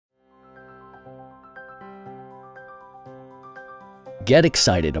Get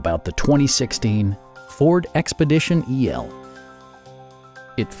excited about the 2016 Ford Expedition EL.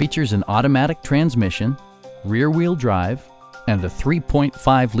 It features an automatic transmission, rear-wheel drive, and a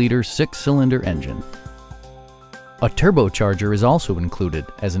 3.5-liter six-cylinder engine. A turbocharger is also included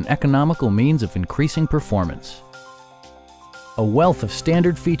as an economical means of increasing performance. A wealth of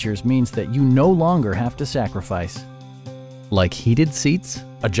standard features means that you no longer have to sacrifice, like heated seats,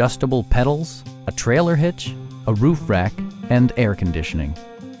 adjustable pedals, a trailer hitch, a roof rack, and air conditioning.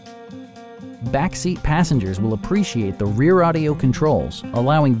 Backseat passengers will appreciate the rear audio controls,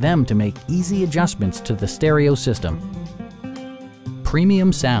 allowing them to make easy adjustments to the stereo system.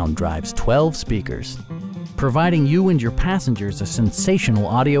 Premium sound drives 12 speakers, providing you and your passengers a sensational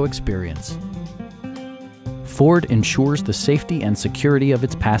audio experience. Ford ensures the safety and security of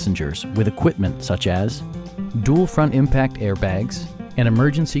its passengers with equipment such as dual front impact airbags, an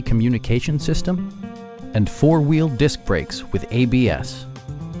emergency communication system, and four-wheel disc brakes with ABS.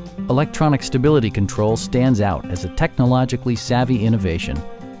 Electronic stability control stands out as a technologically savvy innovation,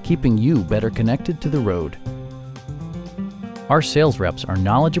 keeping you better connected to the road. Our sales reps are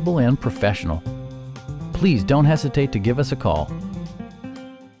knowledgeable and professional. Please don't hesitate to give us a call.